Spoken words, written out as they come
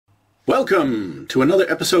Welcome to another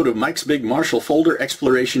episode of Mike's Big Martial Folder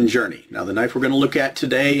Exploration Journey. Now, the knife we're going to look at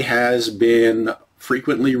today has been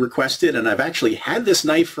frequently requested, and I've actually had this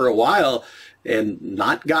knife for a while and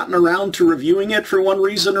not gotten around to reviewing it for one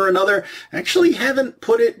reason or another. Actually haven't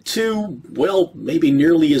put it to, well, maybe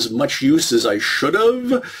nearly as much use as I should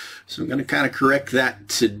have. So I'm going to kind of correct that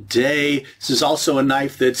today. This is also a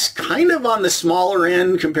knife that's kind of on the smaller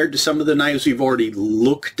end compared to some of the knives we've already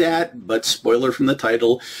looked at, but spoiler from the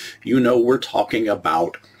title, you know we're talking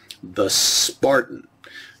about the Spartan.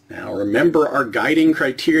 Now remember our guiding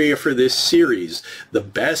criteria for this series, the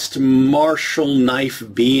best martial knife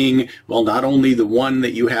being, well, not only the one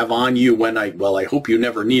that you have on you when I hope you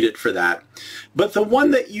never need it for that, but the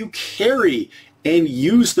one that you carry and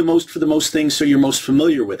use the most for the most things so you're most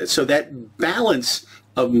familiar with it. So that balance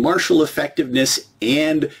of martial effectiveness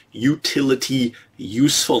and utility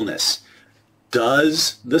usefulness.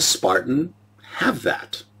 Does the Spartan have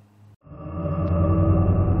that?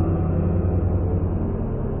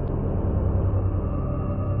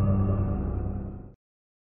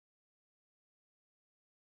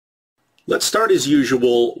 Let's start as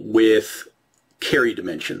usual with carry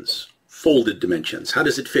dimensions, folded dimensions. How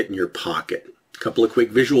does it fit in your pocket? A couple of quick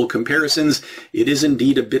visual comparisons. It is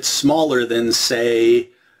indeed a bit smaller than, say,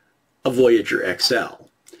 a Voyager XL,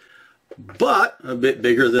 but a bit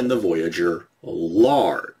bigger than the Voyager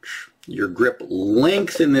Large. Your grip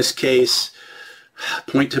length in this case,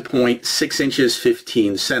 point to point, 6 inches,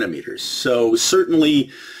 15 centimeters. So certainly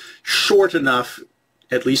short enough,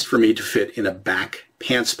 at least for me, to fit in a back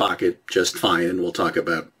pants pocket just fine, and we'll talk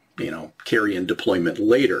about, carry and deployment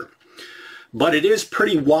later. But it is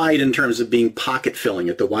pretty wide in terms of being pocket filling.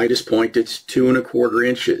 At the widest point, it's 2¼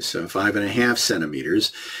 inches, so 5½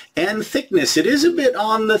 centimeters. And thickness, it is a bit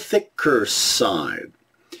on the thicker side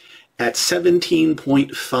at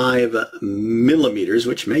 17.5 millimeters,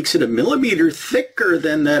 which makes it a millimeter thicker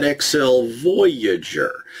than that XL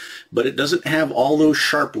Voyager. But it doesn't have all those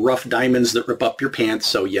sharp, rough diamonds that rip up your pants,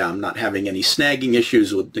 so yeah, I'm not having any snagging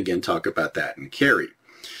issues. We'll, again, talk about that in carry.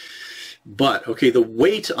 But, okay, the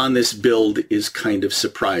weight on this build is kind of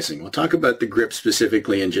surprising. We'll talk about the grip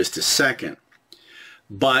specifically in just a second.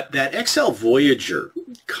 But that XL Voyager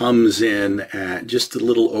comes in at just a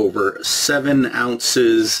little over 7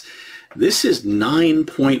 ounces. This is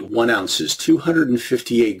 9.1 ounces,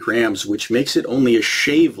 258 grams, which makes it only a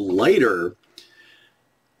shade lighter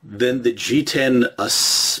than the G10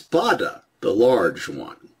 Espada, the large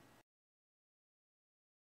one.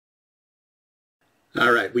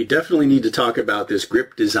 All right, we definitely need to talk about this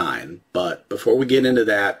grip design, but before we get into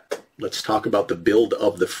that, let's talk about the build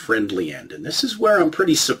of the friendly end. And this is where I'm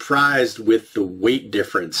pretty surprised with the weight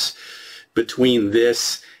difference between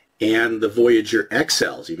this and the Voyager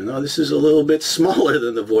XLs, even though this is a little bit smaller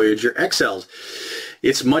than the Voyager XLs.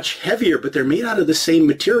 It's much heavier, but they're made out of the same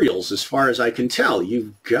materials as far as I can tell.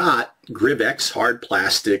 You've got GripX hard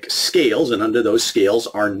plastic scales, and under those scales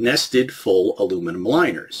are nested full aluminum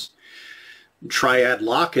liners. Triad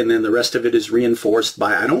lock, and then the rest of it is reinforced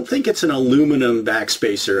by, I don't think it's an aluminum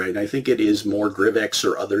backspacer, and I think it is more GripX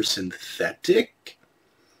or other synthetic.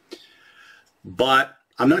 But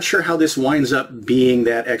I'm not sure how this winds up being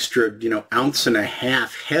that extra, 1.5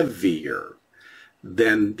 ounces heavier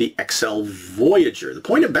than the XL Voyager. The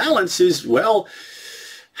point of balance is, well,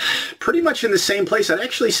 pretty much in the same place. I'd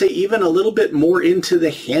actually say even a little bit more into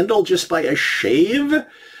the handle just by a shave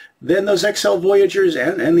than those XL Voyagers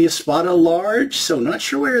and the Espada Large, so not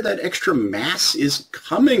sure where that extra mass is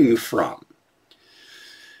coming from.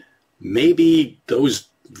 Maybe those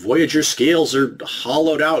Voyager scales are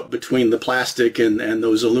hollowed out between the plastic and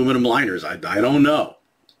those aluminum liners. I don't know.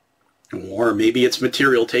 Or maybe it's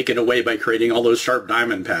material taken away by creating all those sharp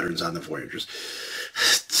diamond patterns on the Voyagers.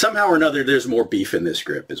 Somehow or another, there's more beef in this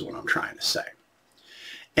grip, is what I'm trying to say.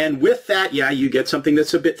 And with that, yeah, you get something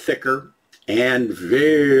that's a bit thicker and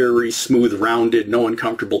very smooth, rounded, no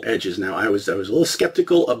uncomfortable edges. Now, I was a little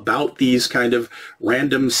skeptical about these kind of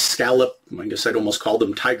random scallop, I guess I'd almost call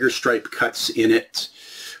them tiger stripe cuts in it,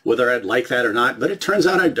 whether I'd like that or not. But it turns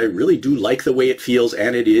out I really do like the way it feels,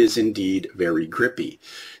 and it is indeed very grippy.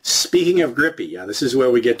 Speaking of grippy, yeah, this is where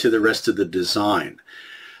we get to the rest of the design.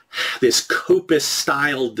 This Kopis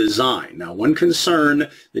style design. Now, one concern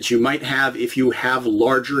that you might have if you have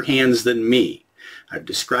larger hands than me, I've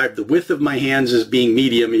described the width of my hands as being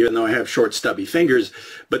medium, even though I have short, stubby fingers.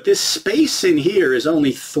 But this space in here is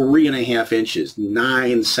only 3½ inches,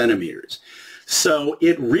 9 centimeters. So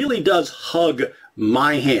it really does hug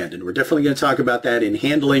my hand, and we're definitely going to talk about that in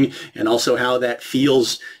handling and also how that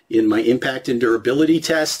feels in my impact and durability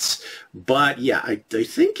tests. But yeah, I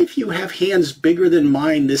think if you have hands bigger than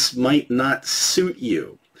mine, this might not suit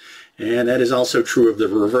you. And that is also true of the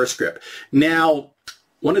reverse grip. Now,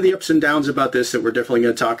 one of the ups and downs about this that we're definitely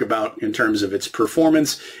going to talk about in terms of its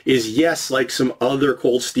performance is, yes, like some other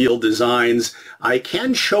cold steel designs, I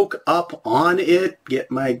can choke up on it,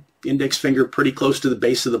 get my index finger pretty close to the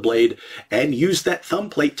base of the blade, and use that thumb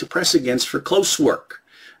plate to press against for close work.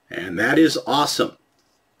 And that is awesome.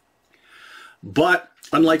 But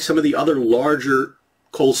unlike some of the other larger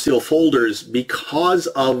cold steel folders, because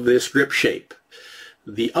of this grip shape,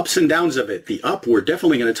 the ups and downs of it, the up we're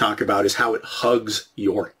definitely going to talk about is how it hugs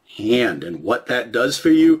your hand and what that does for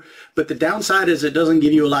you. But the downside is it doesn't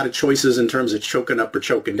give you a lot of choices in terms of choking up or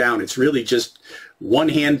choking down. It's really just one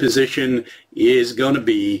hand position is going to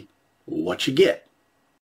be what you get.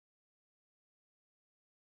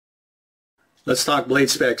 Let's talk blade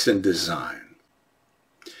specs and design.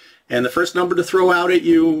 And the first number to throw out at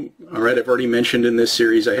you, all right, I've already mentioned in this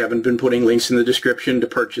series, I haven't been putting links in the description to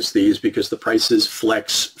purchase these because the prices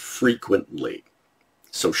flex frequently.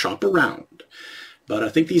 So shop around. But I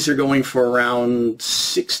think these are going for around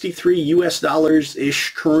 63 US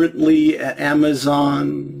dollars-ish currently at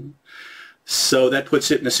Amazon. So that puts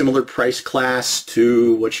it in a similar price class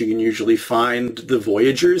to what you can usually find the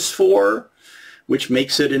Voyagers for, which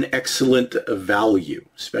makes it an excellent value,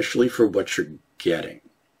 especially for what you're getting.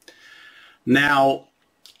 Now,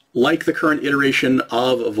 like the current iteration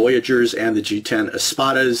of Voyagers and the G10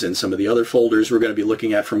 Espadas and some of the other folders we're going to be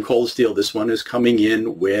looking at from Cold Steel, this one is coming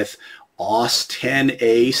in with AUS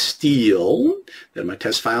 10A steel that my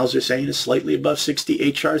test files are saying is slightly above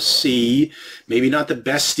 60 HRC. Maybe not the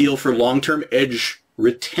best steel for long-term edge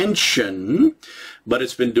retention, but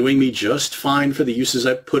it's been doing me just fine for the uses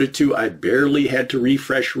I've put it to. I barely had to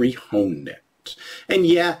refresh, rehone it. And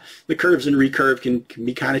yeah, the curves and recurve can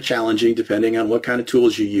be kind of challenging depending on what kind of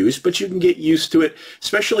tools you use, but you can get used to it,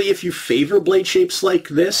 especially if you favor blade shapes like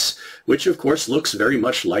this, which of course looks very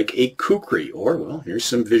much like a kukri, or, well, here's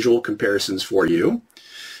some visual comparisons for you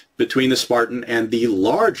between the Spartan and the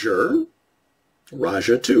larger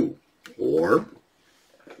Raja 2, or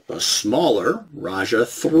the smaller Raja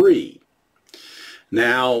 3.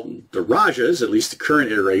 Now, the Rajas, at least the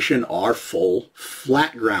current iteration, are full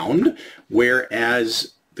flat ground,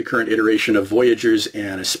 whereas the current iteration of Voyagers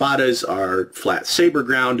and Espadas are flat saber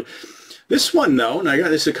ground. This one, though, and I got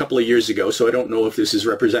this a couple of years ago, so I don't know if this is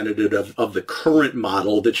representative of the current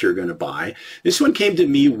model that you're going to buy. This one came to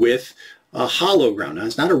me with a hollow ground. Now,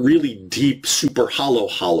 it's not a really deep, super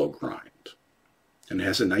hollow grind, and it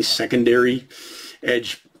has a nice secondary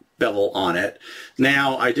edge bevel on it.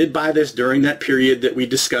 Now, I did buy this during that period that we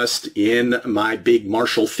discussed in my big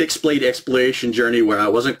Marshall fixed blade exploration journey where I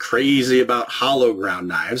wasn't crazy about hollow ground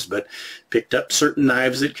knives, but picked up certain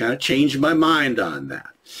knives that kind of changed my mind on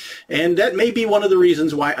that. And that may be one of the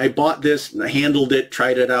reasons why I bought this, and I handled it,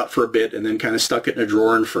 tried it out for a bit, and then kind of stuck it in a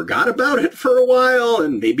drawer and forgot about it for a while,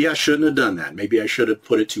 and maybe I shouldn't have done that. Maybe I should have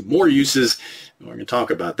put it to more uses. We're going to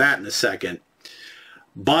talk about that in a second.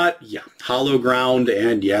 But yeah, hollow ground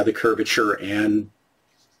and yeah, the curvature and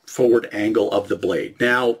forward angle of the blade.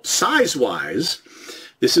 Now, size-wise,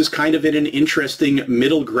 this is kind of in an interesting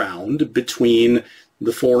middle ground between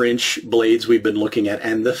the 4-inch blades we've been looking at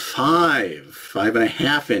and the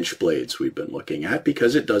 5.5-inch blades we've been looking at,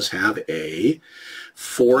 because it does have a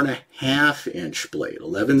 4.5-inch blade,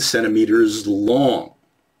 11 centimeters long.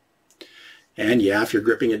 And yeah, if you're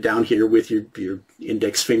gripping it down here with your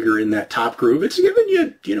index finger in that top groove, it's giving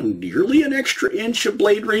you, nearly an extra inch of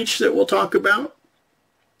blade reach that we'll talk about.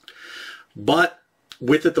 But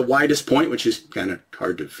width at the widest point, which is kind of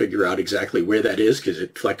hard to figure out exactly where that is because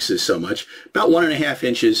it flexes so much, about 1.5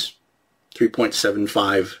 inches,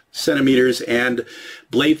 3.75 centimeters, and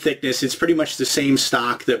blade thickness, it's pretty much the same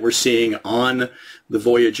stock that we're seeing on the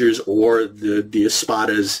Voyagers or the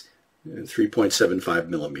Espadas, 3.75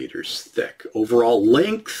 millimeters thick. Overall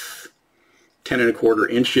length, 10.25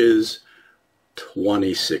 inches,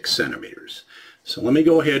 26 centimeters. So let me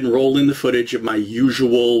go ahead and roll in the footage of my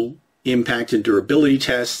usual impact and durability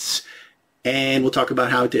tests, and we'll talk about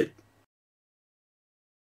how it did.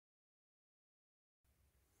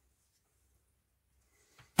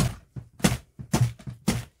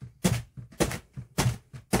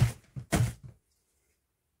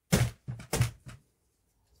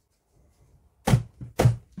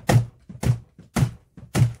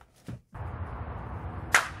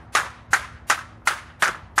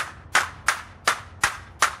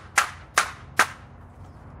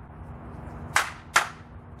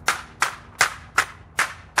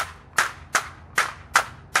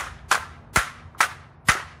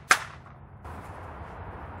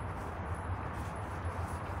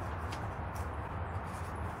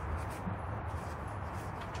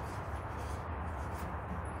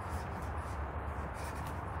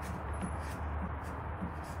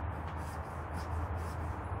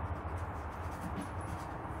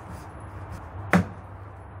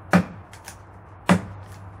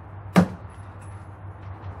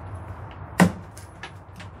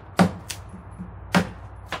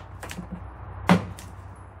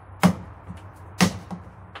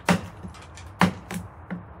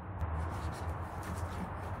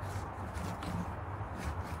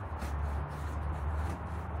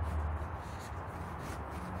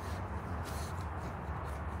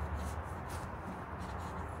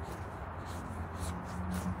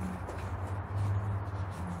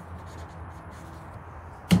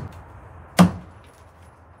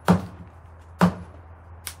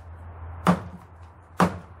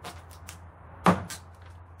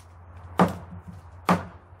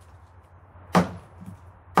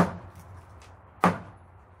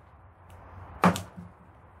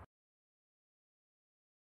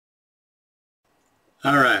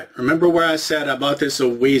 All right, remember where I said I bought this a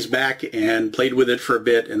ways back and played with it for a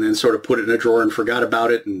bit and then sort of put it in a drawer and forgot about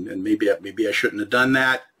it, and maybe I shouldn't have done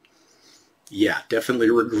that? Yeah, definitely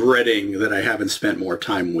regretting that I haven't spent more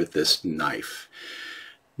time with this knife.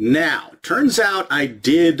 Now, turns out I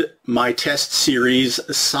did my test series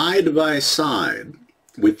side by side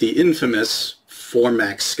with the infamous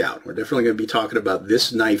 4-Max Scout. We're definitely going to be talking about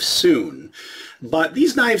this knife soon, but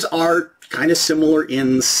these knives are kind of similar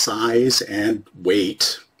in size and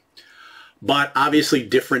weight, but obviously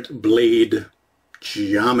different blade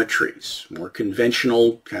geometries. More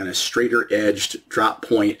conventional, kind of straighter edged drop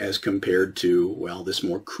point as compared to, well, this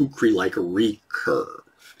more kukri-like recurve.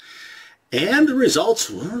 And the results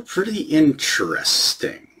were pretty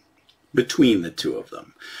interesting between the two of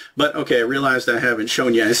them. But okay, I realized I haven't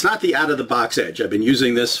shown you. It's not the out-of-the-box edge. I've been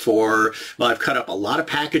using this for, well, I've cut up a lot of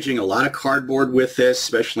packaging, a lot of cardboard with this,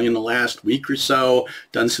 especially in the last week or so.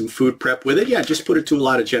 Done some food prep with it. Yeah, just put it to a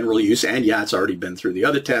lot of general use. And yeah, it's already been through the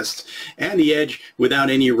other tests. And the edge, without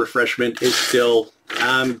any refreshment, is still,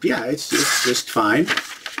 yeah, it's just fine.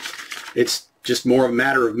 It's just more a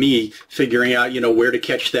matter of me figuring out, you know, where to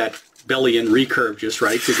catch that belly and recurve just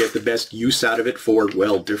right to get the best use out of it for,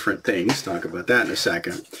 well, different things. Talk about that in a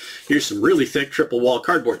second. Here's some really thick triple wall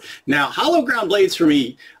cardboard. Now, hollow ground blades for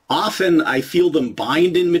me, often I feel them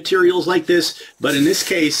bind in materials like this, but in this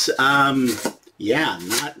case, yeah,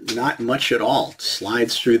 not much at all.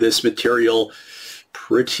 Slides through this material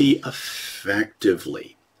pretty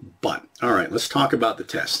effectively. But, all right, let's talk about the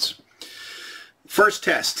tests. First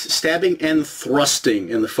test, stabbing and thrusting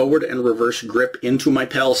in the forward and reverse grip into my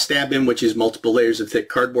Pell Stab-In, which is multiple layers of thick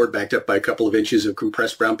cardboard backed up by a couple of inches of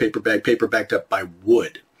compressed brown paper bag paper backed up by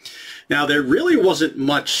wood. Now, there really wasn't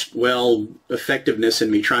much, well, effectiveness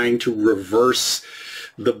in me trying to reverse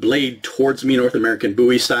the blade towards me, North American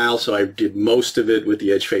Bowie style, so I did most of it with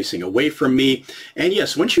the edge facing away from me. And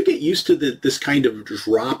yes, once you get used to this kind of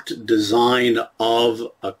dropped design of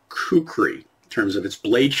a kukri, terms of its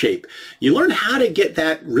blade shape, you learn how to get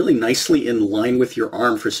that really nicely in line with your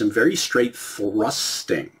arm for some very straight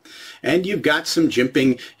thrusting. And you've got some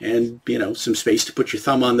jimping and, you know, some space to put your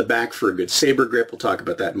thumb on the back for a good saber grip. We'll talk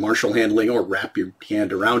about that in martial handling, or wrap your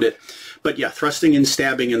hand around it. But yeah, thrusting and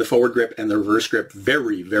stabbing in the forward grip and the reverse grip,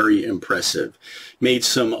 very, very impressive. Made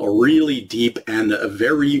some really deep and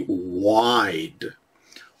very wide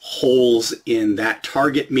holes in that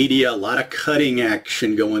target media. A lot of cutting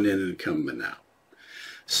action going in and coming out.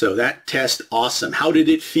 So that test, awesome. How did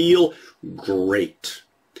it feel? Great.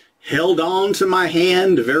 Held on to my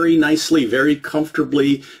hand very nicely, very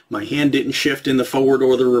comfortably. My hand didn't shift in the forward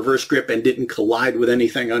or the reverse grip and didn't collide with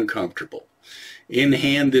anything uncomfortable. In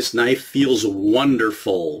hand, this knife feels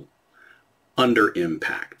wonderful under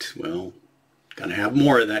impact. Well, gonna have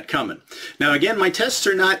more of that coming. Now again, my tests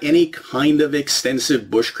are not any kind of extensive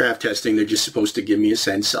bushcraft testing. They're just supposed to give me a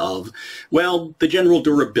sense of, well, the general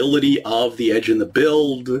durability of the edge and the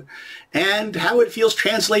build and how it feels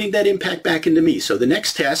translating that impact back into me. So the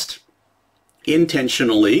next test,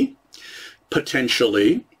 intentionally,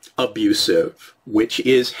 potentially abusive, which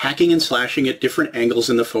is hacking and slashing at different angles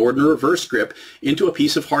in the forward and reverse grip into a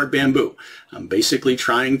piece of hard bamboo. I'm basically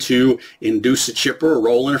trying to induce a chip or a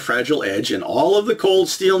roll in a fragile edge, and all of the cold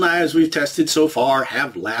steel knives we've tested so far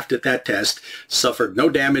have laughed at that test, suffered no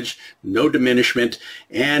damage, no diminishment,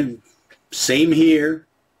 and same here.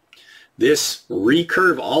 This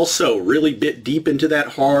recurve also really bit deep into that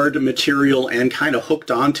hard material and kind of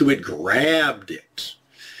hooked onto it, grabbed it.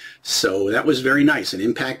 So that was very nice. An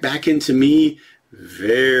impact back into me,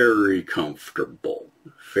 very comfortable,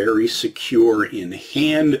 very secure in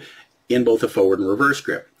hand in both the forward and reverse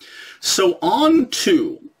grip. So on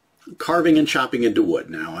to carving and chopping into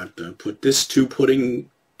wood. Now I've put this to put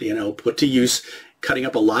to use, cutting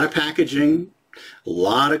up a lot of packaging, a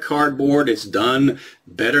lot of cardboard. It's done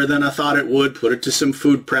better than I thought it would. Put it to some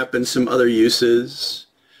food prep and some other uses.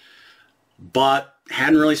 But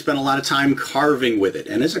hadn't really spent a lot of time carving with it.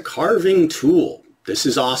 And as a carving tool, this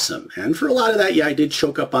is awesome. And for a lot of that, yeah, I did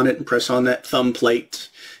choke up on it and press on that thumb plate.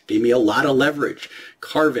 Gave me a lot of leverage.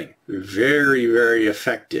 Carving, very, very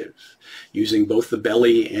effective. Using both the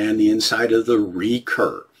belly and the inside of the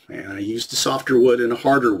recurve. And I used a softer wood and a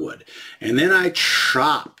harder wood. And then I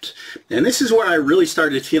chopped. And this is where I really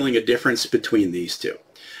started feeling a difference between these two.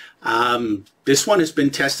 This one has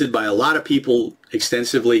been tested by a lot of people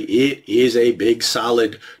extensively. It is a big,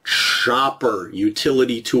 solid chopper,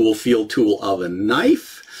 utility tool, field tool of a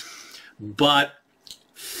knife, but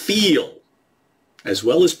feel as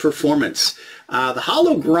well as performance. The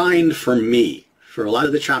hollow grind for me, for a lot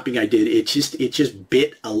of the chopping I did, it just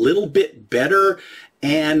bit a little bit better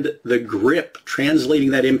and the grip,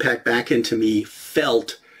 translating that impact back into me,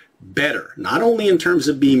 felt better. Not only in terms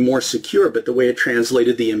of being more secure, but the way it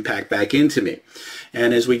translated the impact back into me.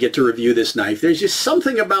 And as we get to review this knife, there's just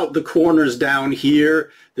something about the corners down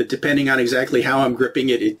here that, depending on exactly how I'm gripping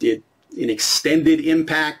it, an extended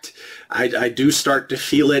impact, I do start to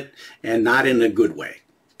feel it, and not in a good way.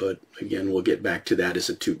 But again, we'll get back to that as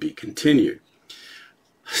a to be continued.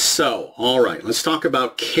 So, all right, let's talk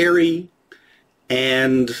about carry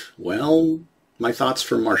and, well, my thoughts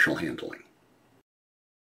for martial handling.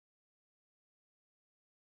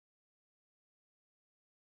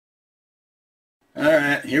 All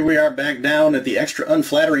right, here we are back down at the extra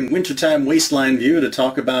unflattering wintertime waistline view to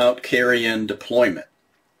talk about carry and deployment.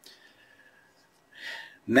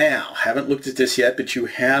 Now, haven't looked at this yet, but you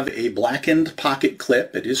have a blackened pocket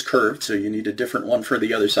clip. It is curved, so you need a different one for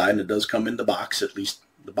the other side, and it does come in the box, at least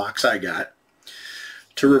the box I got.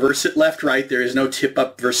 To reverse it left-right, there is no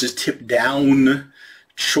tip-up versus tip-down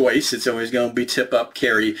choice. It's always going to be tip-up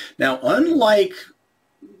carry. Now, unlike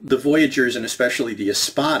the Voyagers and especially the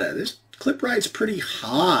Espada, this clip ride's pretty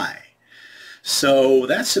high. So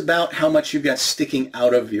that's about how much you've got sticking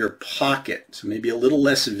out of your pocket. So maybe a little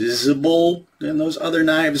less visible than those other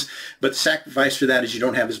knives, but the sacrifice for that is you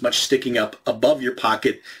don't have as much sticking up above your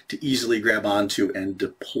pocket to easily grab onto and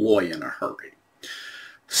deploy in a hurry.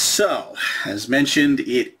 So, as mentioned,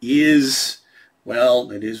 it is,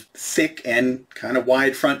 well, it is thick and kind of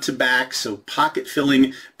wide front to back, so pocket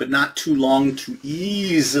filling, but not too long to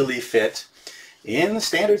easily fit in the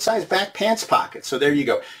standard size back pants pocket. So there you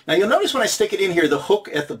go. Now you'll notice when I stick it in here, the hook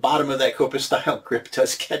at the bottom of that Kopis style grip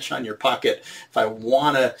does catch on your pocket. If I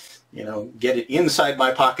want to, get it inside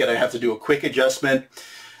my pocket, I have to do a quick adjustment.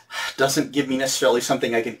 Doesn't give me necessarily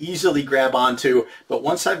something I can easily grab onto, but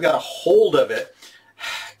once I've got a hold of it,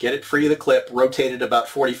 get it free of the clip, rotate it about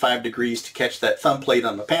 45 degrees to catch that thumb plate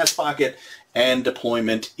on the pants pocket, and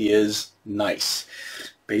deployment is nice.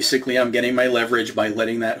 Basically, I'm getting my leverage by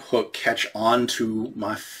letting that hook catch onto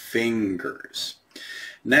my fingers.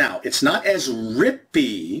 Now, it's not as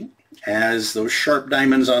rippy as those sharp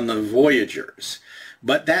diamonds on the Voyagers,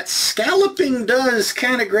 but that scalloping does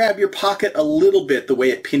kind of grab your pocket a little bit, the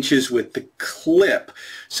way it pinches with the clip.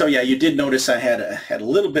 So yeah, you did notice I had a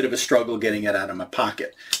little bit of a struggle getting it out of my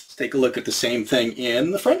pocket. Let's take a look at the same thing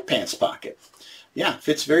in the front pants pocket. Yeah,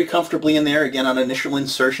 fits very comfortably in there. Again, on initial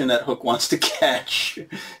insertion, that hook wants to catch.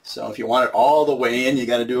 So if you want it all the way in, you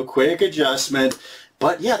got to do a quick adjustment.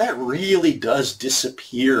 But yeah, that really does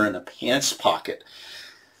disappear in a pants pocket.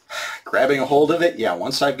 Grabbing a hold of it, yeah,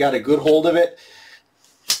 once I've got a good hold of it,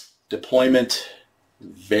 deployment,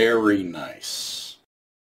 very nice.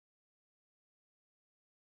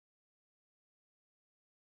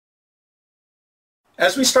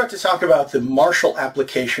 As we start to talk about the martial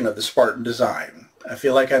application of the Spartan design, I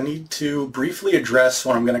feel like I need to briefly address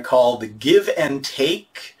what I'm going to call the give and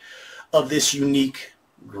take of this unique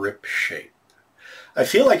grip shape. I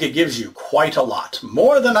feel like it gives you quite a lot,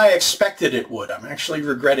 more than I expected it would. I'm actually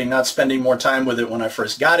regretting not spending more time with it when I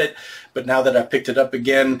first got it, but now that I've picked it up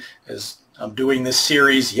again as I'm doing this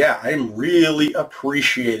series, yeah, I'm really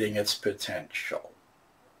appreciating its potential.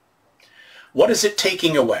 What is it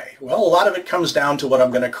taking away? Well, a lot of it comes down to what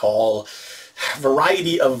I'm going to call a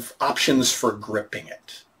variety of options for gripping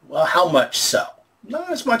it. Well, how much so?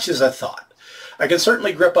 Not as much as I thought. I can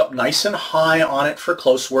certainly grip up nice and high on it for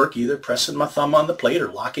close work, either pressing my thumb on the plate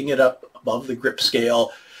or locking it up above the grip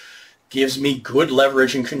scale. Gives me good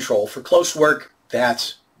leverage and control for close work.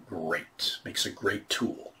 That's great. Makes a great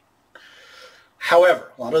tool.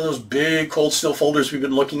 However, a lot of those big cold steel folders we've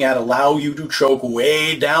been looking at allow you to choke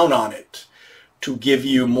way down on it to give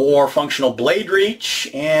you more functional blade reach,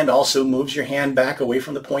 and also moves your hand back away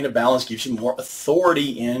from the point of balance, gives you more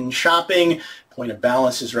authority in chopping. Point of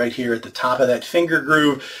balance is right here at the top of that finger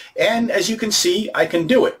groove, and as you can see, I can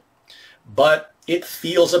do it, but it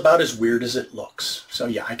feels about as weird as it looks. So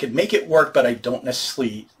yeah, I could make it work, but I don't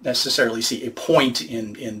necessarily see a point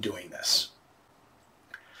in doing this.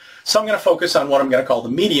 So I'm going to focus on what I'm going to call the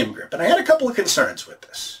medium grip, and I had a couple of concerns with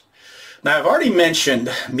this. Now, I've already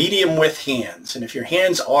mentioned medium width hands, and if your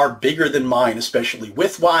hands are bigger than mine, especially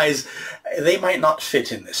width-wise, they might not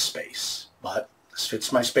fit in this space, but this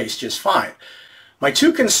fits my space just fine. My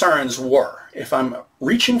two concerns were, if I'm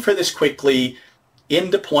reaching for this quickly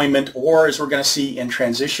in deployment, or as we're going to see in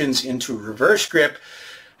transitions into reverse grip,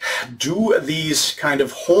 do these kind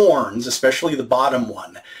of horns, especially the bottom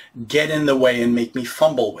one, get in the way and make me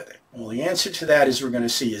fumble with it? Well, the answer to that, as we're going to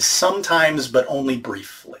see, is sometimes, but only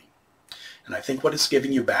briefly. And I think what it's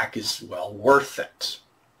giving you back is well worth it.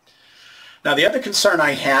 Now, the other concern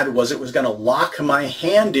I had was it was going to lock my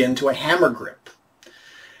hand into a hammer grip.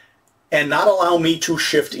 and not allow me to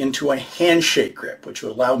shift into a handshake grip, which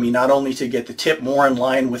would allow me not only to get the tip more in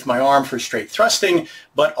line with my arm for straight thrusting,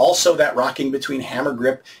 but also that rocking between hammer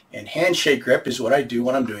grip and handshake grip is what I do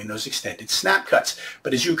when I'm doing those extended snap cuts.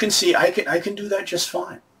 But as you can see, I can do that just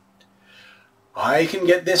fine. I can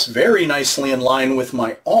get this very nicely in line with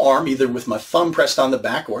my arm, either with my thumb pressed on the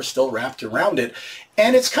back or still wrapped around it.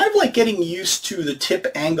 And it's kind of like getting used to the tip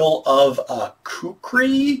angle of a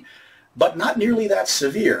kukri, but not nearly that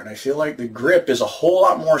severe. And I feel like the grip is a whole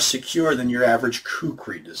lot more secure than your average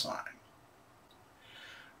kukri design.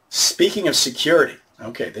 Speaking of security,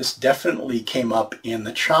 okay, this definitely came up in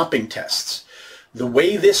the chopping tests. The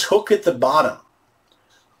way this hook at the bottom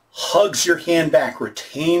hugs your hand back,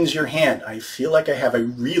 retains your hand. I feel like I have a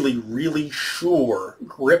really, really sure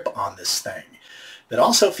grip on this thing. That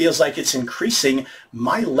also feels like it's increasing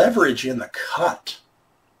my leverage in the cut.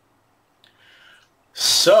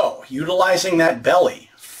 So, utilizing that belly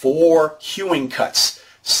for hewing cuts,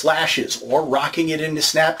 slashes, or rocking it into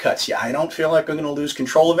snap cuts. Yeah, I don't feel like I'm going to lose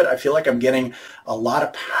control of it. I feel like I'm getting a lot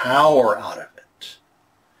of power out of it.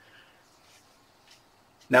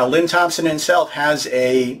 Now, Lynn Thompson himself has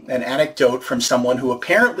an anecdote from someone who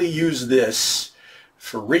apparently used this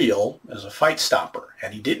for real as a fight stopper.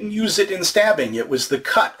 And he didn't use it in stabbing. It was the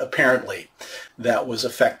cut, apparently, that was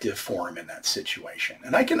effective for him in that situation.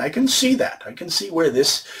 And I can see that. I can see where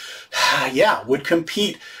this, yeah, would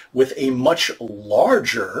compete with a much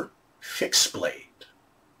larger fixed blade.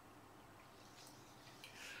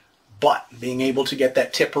 But being able to get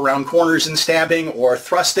that tip around corners in stabbing or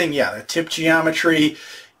thrusting, yeah, the tip geometry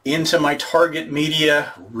into my target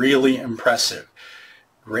media, really impressive.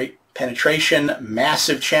 Great penetration,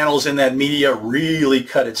 massive channels in that media, really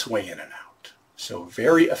cut its way in and out. So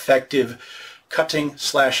very effective cutting,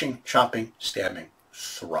 slashing, chopping, stabbing,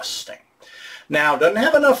 thrusting. Now, doesn't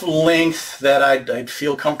have enough length that I'd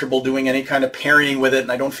feel comfortable doing any kind of parrying with it,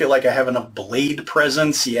 and I don't feel like I have enough blade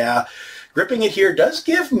presence. Yeah, gripping it here does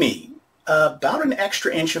give me about an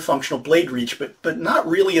extra inch of functional blade reach, but not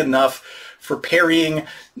really enough for parrying,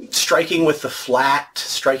 striking with the flat,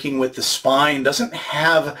 striking with the spine. Doesn't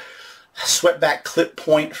have a swept back clip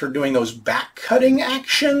point for doing those back cutting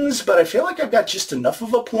actions, but I feel like I've got just enough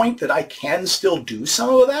of a point that I can still do some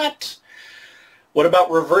of that. What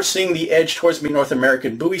about reversing the edge towards me North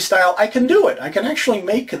American Bowie style? I can do it. I can actually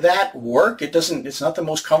make that work. It's not the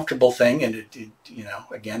most comfortable thing, and you know,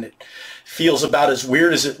 again, it feels about as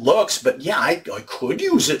weird as it looks, but yeah, I could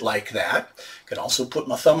use it like that. Could also put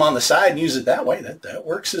my thumb on the side and use it that way. That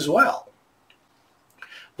works as well.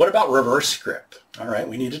 What about reverse grip? All right,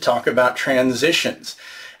 we need to talk about transitions.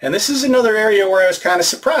 And this is another area where I was kind of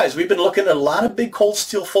surprised. We've been looking at a lot of big cold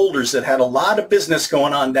steel folders that had a lot of business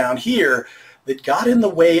going on down here that got in the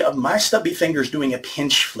way of my stubby fingers doing a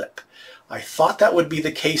pinch flip. I thought that would be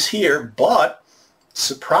the case here, but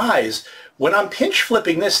surprise, when I'm pinch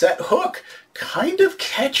flipping this, that hook kind of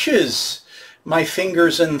catches my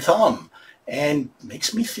fingers and thumb and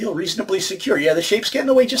makes me feel reasonably secure. Yeah, the shapes get in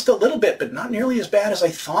the way just a little bit, but not nearly as bad as I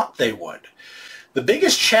thought they would. The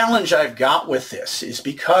biggest challenge I've got with this is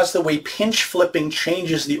because the way pinch flipping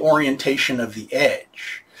changes the orientation of the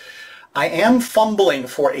edge. I am fumbling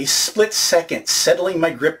for a split second, settling my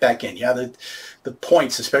grip back in. Yeah, the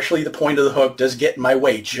points, especially the point of the hook, does get in my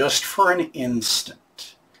way just for an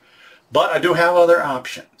instant. But I do have other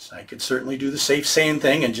options. I could certainly do the safe, sane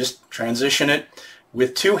thing and just transition it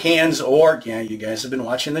with two hands, or, yeah, you guys have been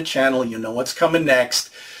watching the channel, you know what's coming next.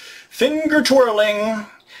 Finger twirling.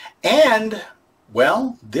 And,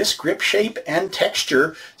 well, this grip shape and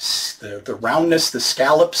texture, the roundness, the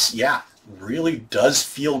scallops, yeah, really does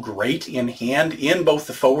feel great in hand in both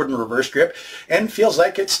the forward and reverse grip, and feels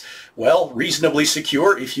like it's, well, reasonably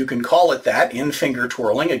secure, if you can call it that, in finger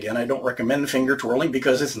twirling. Again, I don't recommend finger twirling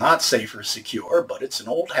because it's not safe or secure, but it's an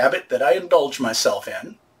old habit that I indulge myself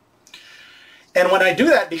in. And when I do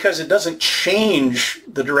that, because it doesn't change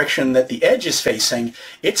the direction that the edge is facing,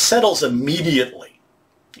 it settles immediately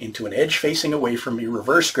into an edge facing away from me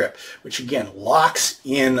reverse grip, which again locks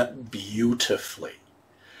in beautifully.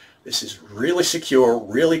 This is really secure,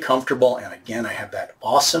 really comfortable, and again, I have that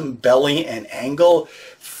awesome belly and angle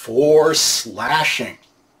for slashing.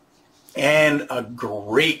 And a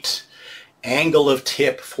great angle of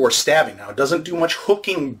tip for stabbing. Now, it doesn't do much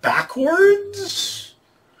hooking backwards,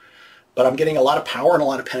 but I'm getting a lot of power and a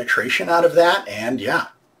lot of penetration out of that, and yeah,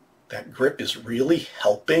 that grip is really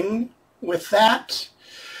helping with that.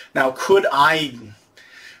 Now, could I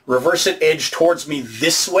reverse it edge towards me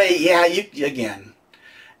this way? Yeah, again,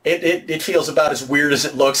 it feels about as weird as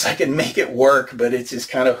it looks. I can make it work, but it's just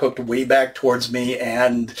kind of hooked way back towards me,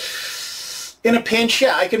 and In a pinch,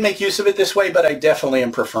 yeah, I can make use of it this way, but I definitely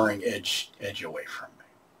am preferring edge away from me.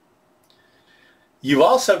 You've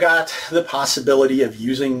also got the possibility of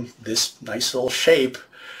using this nice little shape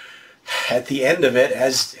at the end of it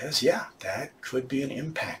as yeah, that could be an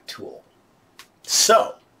impact tool.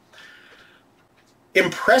 So,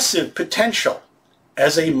 impressive potential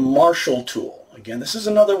as a martial tool. Again, this is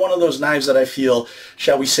another one of those knives that I feel,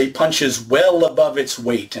 shall we say, punches well above its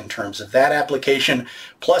weight in terms of that application.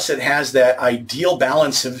 Plus it has that ideal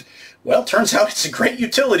balance of, well, turns out it's a great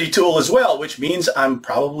utility tool as well, which means I'm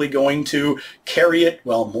probably going to carry it,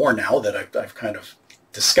 well, more now that I've kind of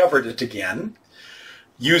discovered it again.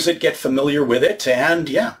 Use it, get familiar with it, and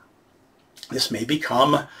yeah, this may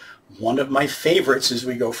become one of my favorites as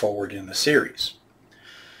we go forward in the series.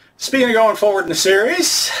 Speaking of going forward in the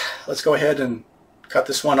series, let's go ahead and cut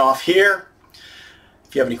this one off here.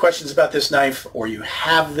 If you have any questions about this knife, or you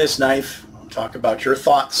have this knife, talk about your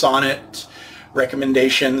thoughts on it,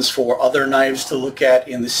 recommendations for other knives to look at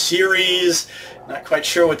in the series. Not quite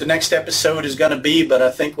sure what the next episode is going to be, but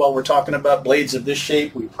I think while we're talking about blades of this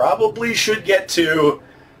shape, we probably should get to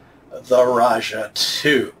the Raja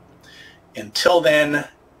 2. Until then,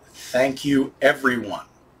 thank you everyone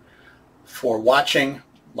for watching,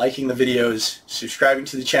 liking the videos, subscribing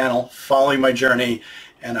to the channel, following my journey,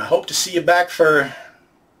 and I hope to see you back for,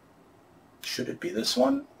 should it be this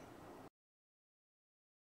one?